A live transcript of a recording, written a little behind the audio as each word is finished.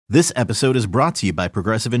This episode is brought to you by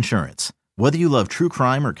Progressive Insurance. Whether you love true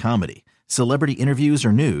crime or comedy, celebrity interviews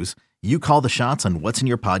or news, you call the shots on what's in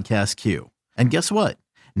your podcast queue. And guess what?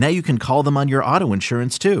 Now you can call them on your auto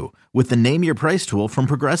insurance too with the Name Your Price tool from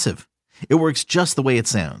Progressive. It works just the way it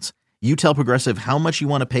sounds. You tell Progressive how much you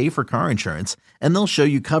want to pay for car insurance, and they'll show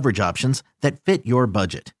you coverage options that fit your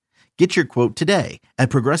budget. Get your quote today at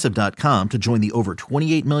Progressive.com to join the over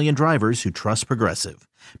 28 million drivers who trust Progressive.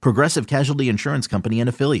 Progressive Casualty Insurance Company and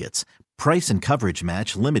Affiliates. Price and coverage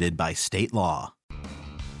match limited by state law.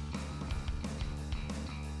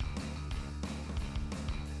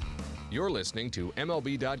 You're listening to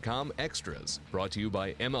MLB.com Extras, brought to you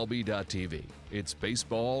by MLB.tv. It's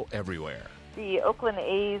baseball everywhere. The Oakland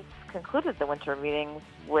A's concluded the winter meetings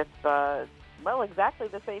with, exactly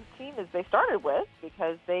the same team as they started with,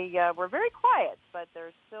 because they were very quiet, but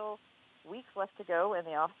there's still weeks left to go in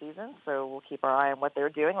the off season, so we'll keep our eye on what they're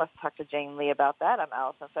doing. Let's talk to Jane Lee about that. I'm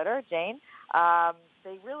Allison Fetter. Jane,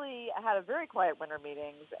 they really had a very quiet winter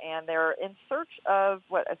meetings, and they're in search of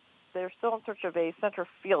they're still in search of a center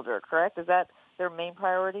fielder, correct? Is that their main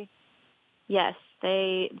priority? Yes,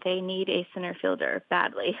 they need a center fielder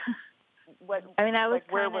badly. Where might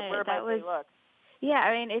they look? Yeah,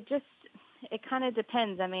 I mean, it kind of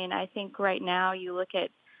depends. I mean, I think right now you look at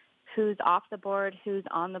who's off the board, who's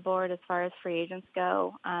on the board as far as free agents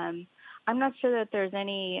go. I'm not sure that there's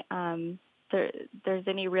any there's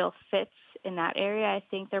any real fits in that area. I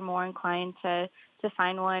think they're more inclined to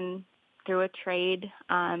find one through a trade.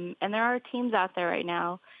 And there are teams out there right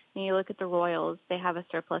now. When you look at the Royals, they have a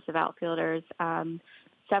surplus of outfielders,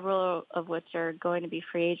 several of which are going to be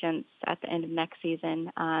free agents at the end of next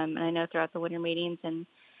season. And I know throughout the winter meetings and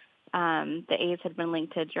the A's had been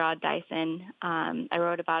linked to Jarrod Dyson. I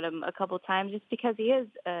wrote about him a couple times just because he is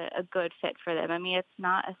a good fit for them. I mean, it's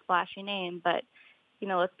not a splashy name, but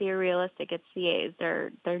let's be realistic. It's the A's.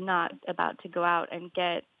 They're not about to go out and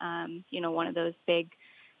get one of those big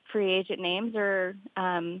free agent names, or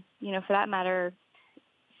for that matter,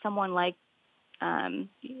 someone like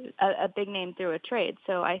a big name through a trade.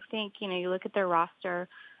 So I think you look at their roster.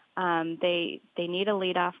 They need a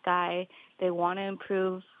leadoff guy. They want to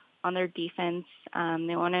improve on their defense.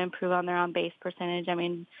 They want to improve on their on-base percentage. I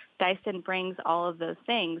mean, Dyson brings all of those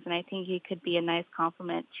things, and I think he could be a nice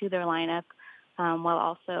complement to their lineup while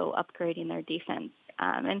also upgrading their defense.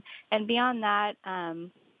 And beyond that,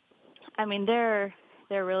 I mean, they're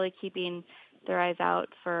really keeping their eyes out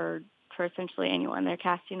for essentially anyone. They're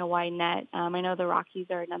casting a wide net. I know the Rockies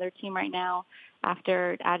are another team right now.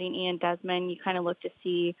 After adding Ian Desmond, you kind of look to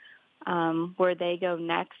see where they go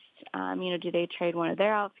next. Do they trade one of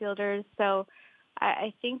their outfielders? So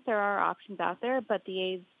I think there are options out there, but the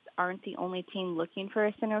A's aren't the only team looking for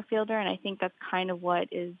a center fielder, and I think that's kind of what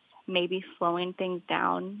is maybe slowing things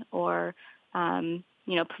down or,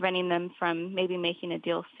 preventing them from maybe making a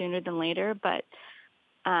deal sooner than later. But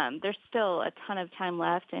there's still a ton of time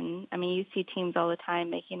left, and, I mean, you see teams all the time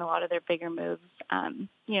making a lot of their bigger moves,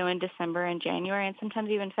 in December and January and sometimes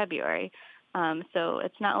even February. So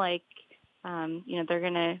it's not like they're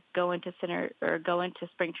going to go into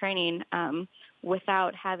spring training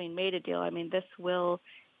without having made a deal. I mean, this will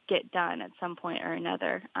get done at some point or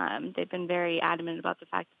another. They've been very adamant about the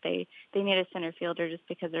fact that they need a center fielder just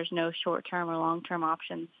because there's no short-term or long-term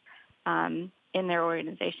options in their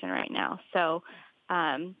organization right now. So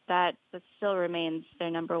that still remains their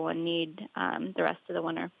number one need the rest of the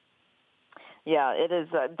winter. Yeah, it is.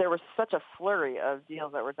 There was such a flurry of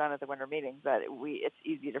deals that were done at the winter meetings that it's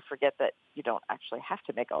easy to forget that you don't actually have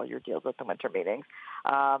to make all your deals at the winter meetings.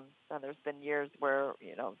 And there's been years where,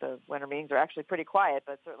 the winter meetings are actually pretty quiet,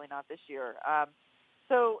 but certainly not this year.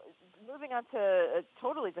 So moving on to a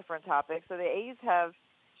totally different topic. So the A's have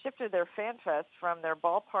shifted their Fan Fest from their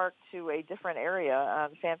ballpark to a different area.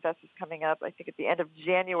 Fan Fest is coming up, I think, at the end of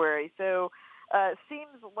January. So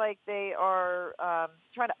seems like they are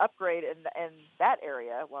trying to upgrade in that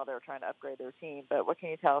area while they're trying to upgrade their team. But what can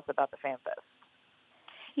you tell us about the Fan Fest?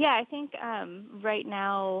 Yeah, I think right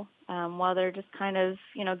now, while they're just kind of,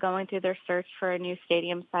 going through their search for a new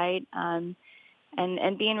stadium site and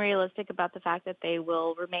being realistic about the fact that they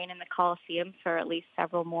will remain in the Coliseum for at least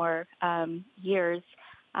several more years,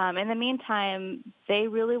 in the meantime, they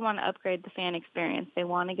really want to upgrade the fan experience. They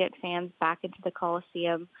want to get fans back into the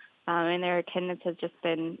Coliseum. And their attendance has just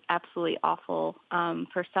been absolutely awful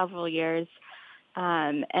for several years.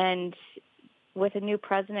 And with a new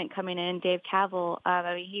president coming in, Dave Kaval,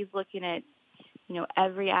 he's looking at,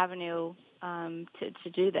 every avenue to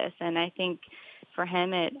do this. And I think for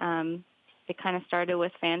him, it kind of started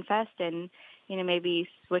with FanFest and, maybe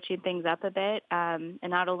switching things up a bit. And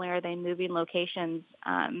not only are they moving locations,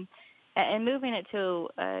 and moving it to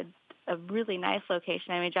a really nice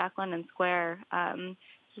location. I mean, Jack London Square,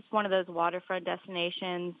 just one of those waterfront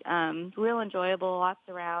destinations, real enjoyable, lots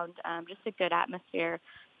around, just a good atmosphere.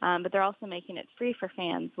 But they're also making it free for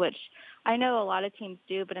fans, which I know a lot of teams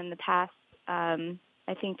do, but in the past,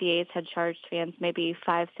 I think the A's had charged fans maybe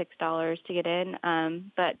 $5, $6 to get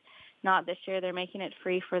in, but not this year. They're making it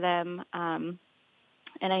free for them.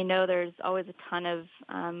 And I know there's always a ton of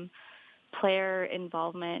player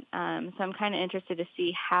involvement. So I'm kind of interested to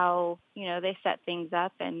see how, they set things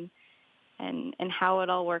up and how it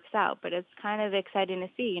all works out. But it's kind of exciting to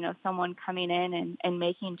see, someone coming in and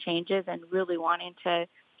making changes and really wanting to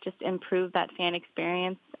just improve that fan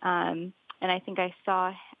experience. And I think I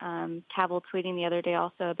saw Cavill tweeting the other day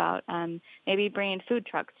also about maybe bringing food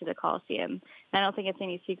trucks to the Coliseum. And I don't think it's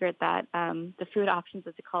any secret that the food options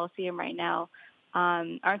at the Coliseum right now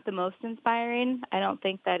aren't the most inspiring. I don't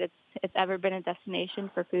think that it's ever been a destination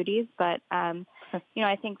for foodies, but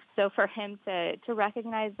I think so for him to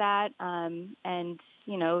recognize that and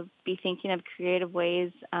be thinking of creative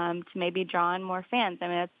ways to maybe draw in more fans. I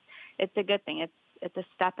mean, it's a good thing. It's a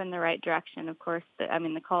step in the right direction. Of course, the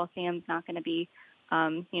Coliseum's not going to be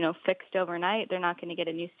fixed overnight. They're not going to get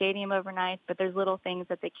a new stadium overnight, but there's little things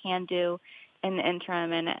that they can do in the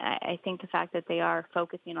interim, and I think the fact that they are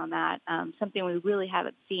focusing on that, something we really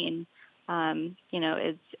haven't seen,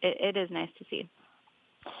 it is nice to see.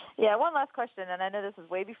 Yeah, one last question, and I know this is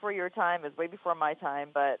way before your time, it's way before my time,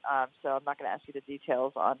 but so I'm not going to ask you the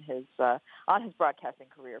details on his broadcasting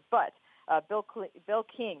career. But Bill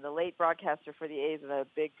King, the late broadcaster for the A's and a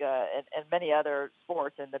big and many other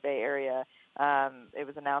sports in the Bay Area, it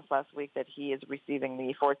was announced last week that he is receiving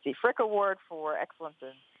the Ford C. Frick Award for excellence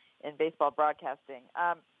in baseball broadcasting.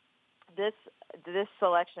 This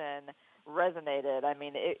selection resonated. I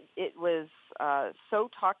mean, it was so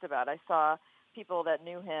talked about. I saw people that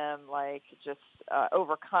knew him just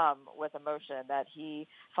overcome with emotion that he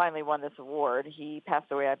finally won this award. He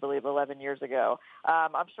passed away, I believe, 11 years ago.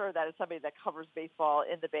 I'm sure that as somebody that covers baseball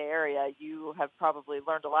in the Bay Area, you have probably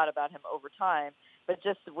learned a lot about him over time. But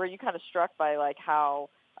just were you kind of struck by how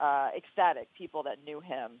ecstatic people that knew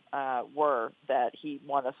him were that he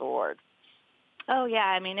won this award? Oh, yeah.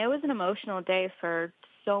 I mean, it was an emotional day for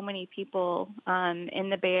so many people in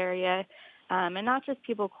the Bay Area, and not just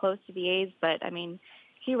people close to the A's, but, I mean,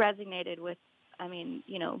 he resonated with,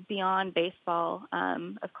 beyond baseball.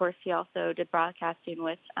 Of course, he also did broadcasting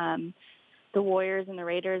with the Warriors and the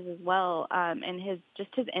Raiders as well, and his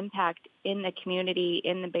impact in the community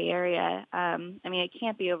in the Bay Area. It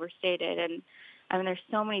can't be overstated. And, there's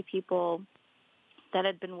so many people that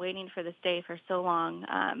had been waiting for this day for so long.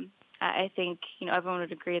 I think, everyone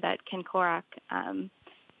would agree that Ken Korach,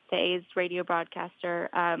 the A's radio broadcaster,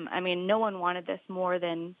 no one wanted this more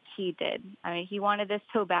than he did. He wanted this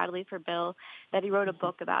so badly for Bill that he wrote a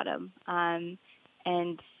book about him.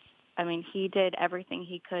 He did everything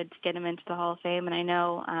he could to get him into the Hall of Fame. And I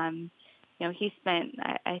know, he spent,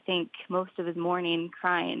 I think, most of his morning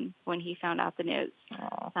crying when he found out the news.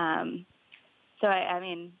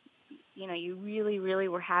 You really, really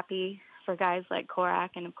were happy for guys like Korach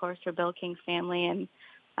and, of course, for Bill King's family.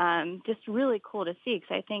 And just really cool to see,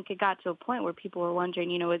 because I think it got to a point where people were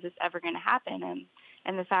wondering, is this ever going to happen?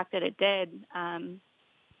 And the fact that it did,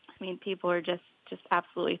 people were just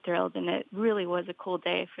absolutely thrilled, and it really was a cool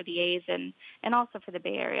day for the A's and also for the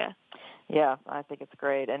Bay Area. Yeah, I think it's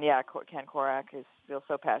great. And, yeah, Ken Korach feels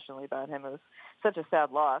so passionately about him. It was such a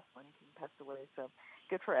sad loss when he passed away, so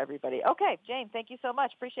good for everybody. Okay, Jane, thank you so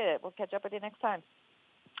much. Appreciate it. We'll catch up with you next time.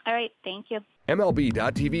 All right, thank you.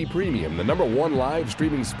 MLB.TV Premium, the #1 live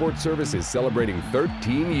streaming sports service, is celebrating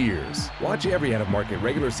 13 years. Watch every out-of-market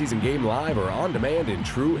regular season game live or on demand in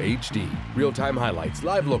true HD. Real-time highlights,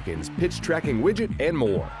 live look-ins, pitch tracking widget, and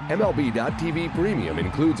more. MLB.TV Premium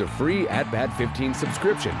includes a free At-Bat 15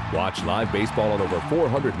 subscription. Watch live baseball on over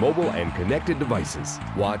 400 mobile and connected devices.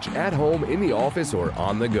 Watch at home, in the office, or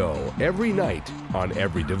on the go every night on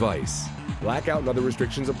every device. Blackout and other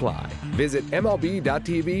restrictions apply. Visit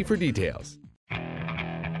MLB.TV for details.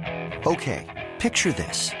 Okay, picture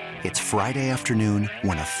this. It's Friday afternoon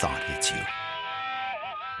when a thought hits you.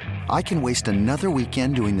 I can waste another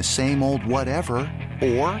weekend doing the same old whatever,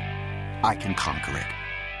 or I can conquer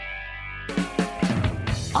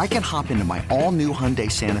it. I can hop into my all-new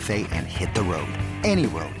Hyundai Santa Fe and hit the road. Any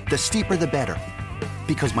road. The steeper, the better.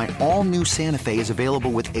 Because my all-new Santa Fe is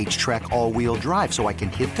available with H-Track all-wheel drive, so I can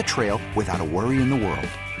hit the trail without a worry in the world.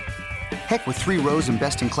 Heck, with 3 rows and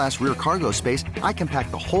best-in-class rear cargo space, I can pack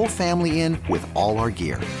the whole family in with all our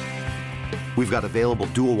gear. We've got available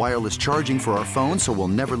dual wireless charging for our phones, so we'll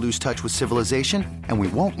never lose touch with civilization, and we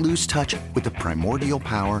won't lose touch with the primordial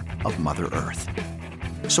power of Mother Earth.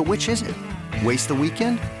 So which is it? Waste the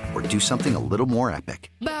weekend or do something a little more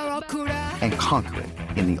epic and conquer it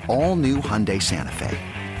in the all-new Hyundai Santa Fe?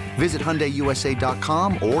 Visit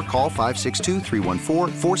HyundaiUSA.com or call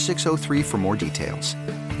 562-314-4603 for more details.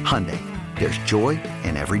 Hyundai, there's joy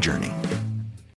in every journey.